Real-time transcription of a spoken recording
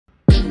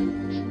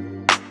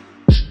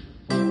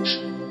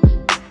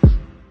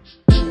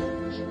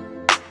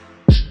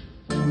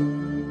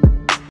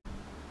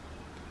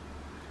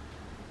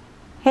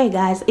Hey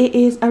guys, it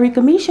is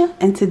Arickamisha,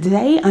 and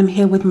today I'm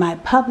here with my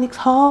Publix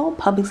haul.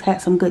 Publix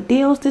had some good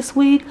deals this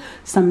week,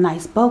 some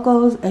nice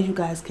BOGOs, as you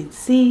guys can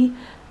see.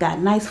 Got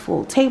a nice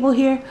full table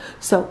here,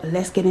 so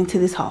let's get into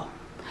this haul.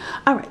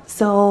 Alright,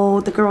 so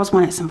the girls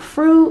wanted some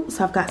fruit,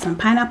 so I've got some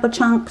pineapple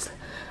chunks,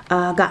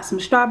 got some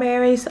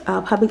strawberries.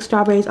 Publix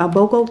strawberries are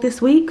BOGO this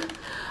week.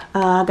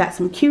 Got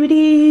some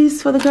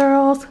cuties for the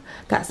girls,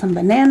 got some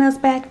bananas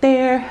back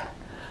there.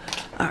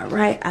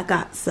 Alright, I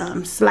got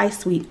some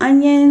sliced sweet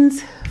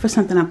onions for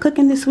something I'm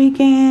cooking this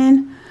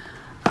weekend.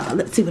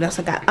 Let's see what else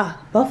I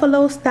got.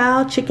 Buffalo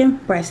style chicken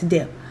breast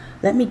dip.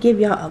 Let me give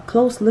y'all a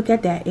close look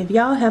at that. If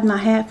y'all have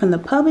not had from the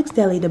Publix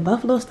deli the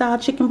buffalo style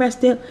chicken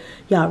breast dip,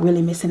 y'all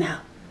really missing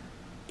out.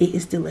 It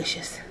is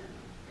delicious.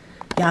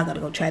 Y'all gotta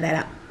go try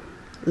that out.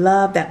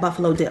 Love that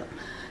buffalo dip.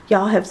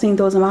 Y'all have seen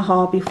those in my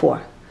haul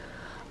before.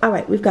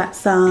 Alright, we've got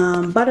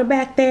some butter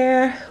back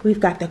there. We've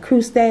got the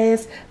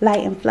Crustaz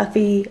light and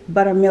fluffy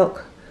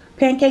buttermilk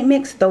pancake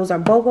mix. Those are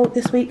BOGO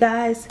this week,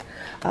 guys.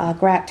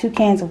 Grabbed 2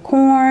 cans of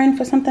corn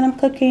for something I'm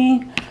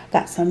cooking.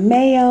 Got some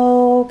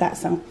mayo, got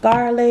some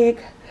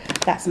garlic,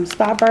 got some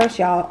Starburst.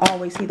 Y'all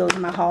always see those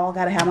in my haul.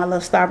 Gotta have my little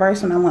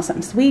Starburst when I want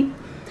something sweet.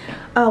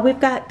 We've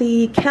got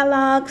the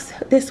Kellogg's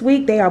this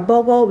week. They are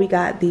BOGO. We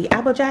got the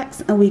Apple Jacks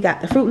and we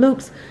got the Fruit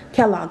Loops.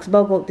 Kellogg's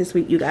BOGO this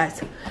week, you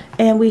guys.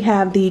 And we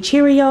have the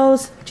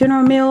Cheerios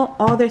General Meal.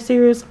 All their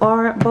cereals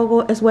are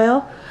BOGO as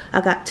well.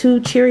 I got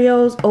 2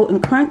 Cheerios Oat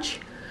and Crunch,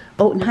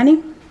 Oat and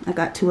Honey. I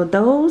got 2 of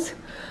those.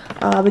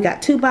 We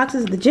got 2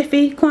 boxes of the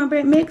Jiffy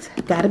cornbread mix.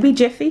 Gotta be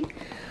Jiffy.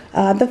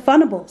 The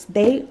Funables,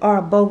 they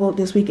are BOGO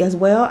this week as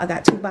well. I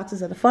got 2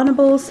 boxes of the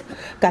Funables.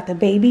 Got the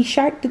Baby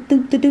Shark. Got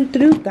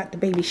the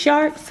Baby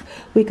Sharks.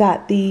 We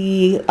got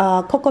the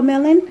Cocoa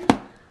Melon.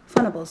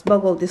 Funables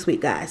BOGO this week,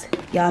 guys.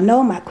 Y'all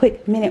know my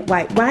quick minute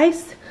white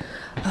rice.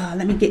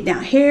 Let me get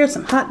down here.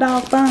 Some hot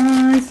dog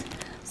buns.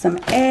 Some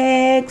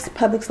eggs.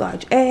 Publix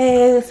large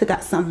eggs. I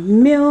got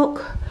some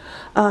milk.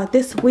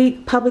 This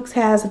week Publix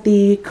has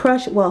the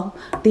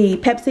the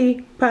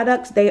Pepsi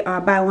products. They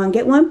are buy one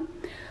get one.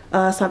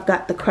 So I've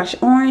got the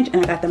crushed orange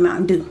and I got the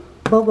Mountain Dew.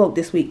 BOGO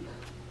this week.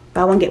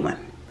 Buy one get one.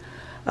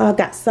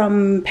 Got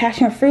some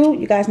passion fruit.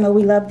 You guys know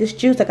we love this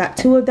juice. I got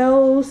 2 of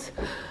those.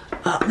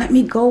 Let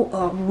me go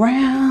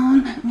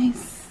around. Let me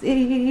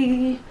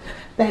see.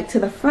 Back to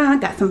the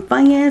front. Got some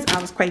Funyuns.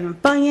 I was craving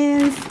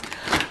Funyuns.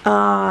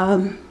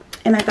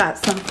 And I got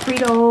some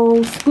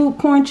Frito scoop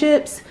corn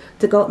chips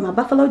to go with my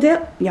buffalo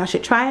dip. Y'all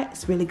should try it.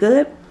 It's really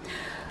good.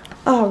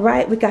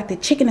 Alright, we got the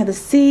chicken of the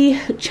sea,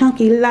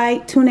 chunky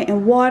light, tuna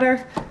and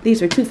water.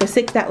 These were 2 for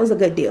 $6. That was a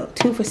good deal.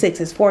 2 for $6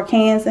 is 4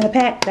 cans in a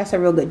pack. That's a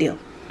real good deal.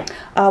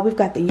 We've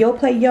got the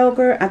Yoplait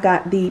yogurt. I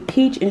got the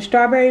peach and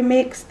strawberry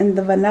mix and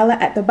the vanilla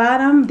at the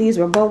bottom. These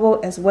were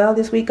BOGO as well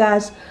this week,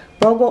 guys.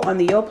 BOGO on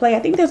the Yoplait. I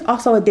think there's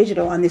also a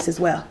digital on this as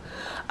well.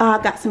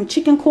 Got some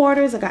chicken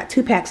quarters. I got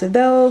 2 packs of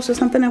those for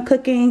something I'm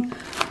cooking.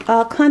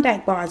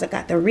 Klondike bars. I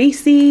got the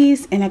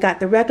Reese's and I got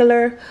the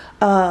regular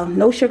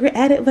no sugar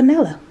added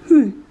vanilla.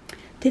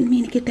 Didn't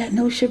mean to get that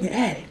no sugar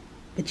added,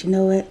 but you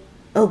know what?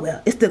 Oh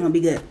well, it's still gonna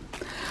be good.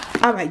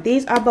 Alright,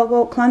 these are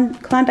BOGO.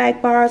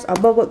 Klondike bars are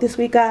BOGO this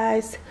week,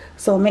 guys.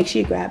 So make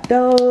sure you grab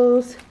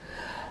those.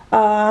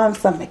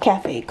 Some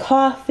McCafe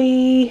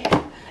coffee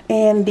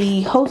and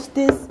the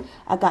Hostess.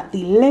 I got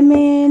the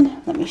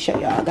lemon. Let me show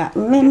y'all. I got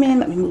lemon.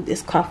 Let me move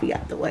this coffee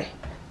out the way.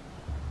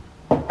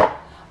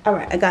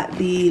 Alright, I got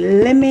the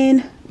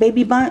lemon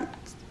baby bundt,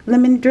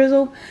 lemon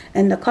drizzle,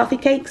 and the coffee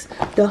cakes.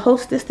 The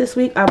Hostess this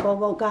week are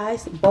BOGO,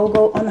 guys.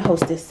 BOGO on the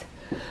Hostess.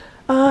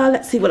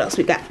 Let's see what else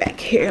we got back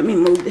here. Let me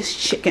move this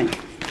chicken.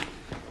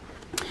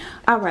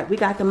 Alright, we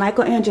got the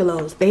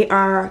Angelo's. They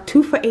are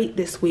 2 for $8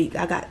 this week.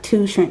 I got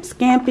 2 shrimp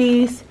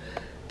scampies.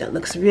 That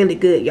looks really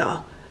good,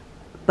 y'all.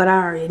 But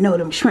I already know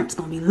them shrimp's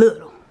gonna be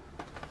little.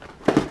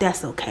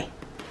 That's okay.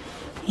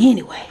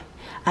 Anyway,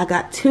 I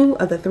got 2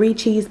 of the 3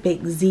 cheese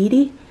baked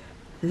ziti.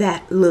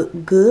 That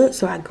looked good,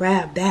 so I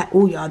grabbed that.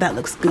 Oh, y'all, that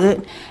looks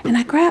good. And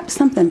I grabbed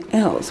something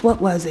else.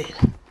 What was it?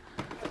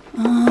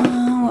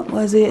 What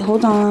was it?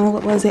 Hold on.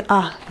 What was it?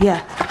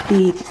 Yeah,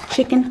 the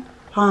chicken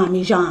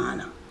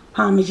parmigiana.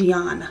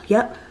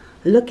 Yep.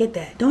 Look at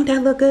that. Don't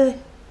that look good?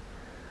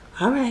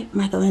 All right,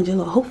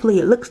 Angelo. Hopefully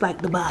it looks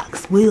like the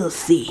box. We'll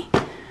see.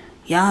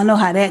 Y'all know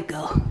how that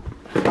go.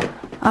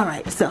 All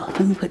right, so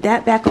let me put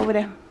that back over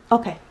there.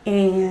 Okay,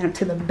 and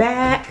to the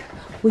back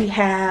we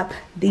have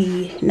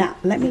now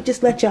let me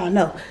just let y'all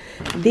know,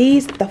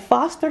 the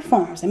Foster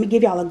Farms. Let me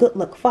give y'all a good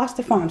look.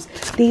 Foster Farms,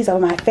 these are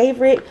my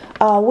favorite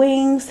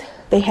wings.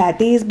 They had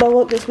these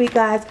BOGO this week,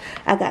 guys.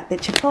 I got the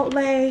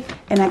Chipotle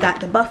and I got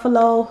the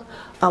buffalo.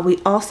 We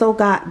also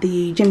got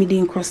the Jimmy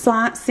Dean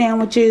croissant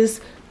sandwiches,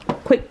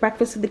 quick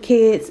breakfast for the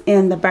kids,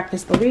 and the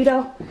breakfast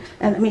burrito.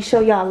 And let me show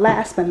y'all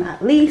last but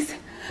not least,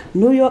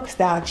 New York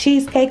style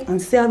cheesecake on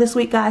sale this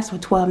week, guys, for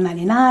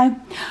 $12.99.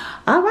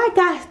 Alright,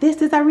 guys,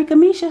 this is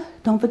Arickamisha.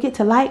 Don't forget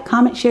to like,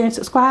 comment, share, and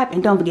subscribe.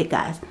 And don't forget,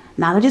 guys,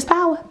 knowledge is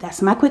power.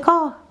 That's my quick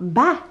haul.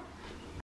 Bye.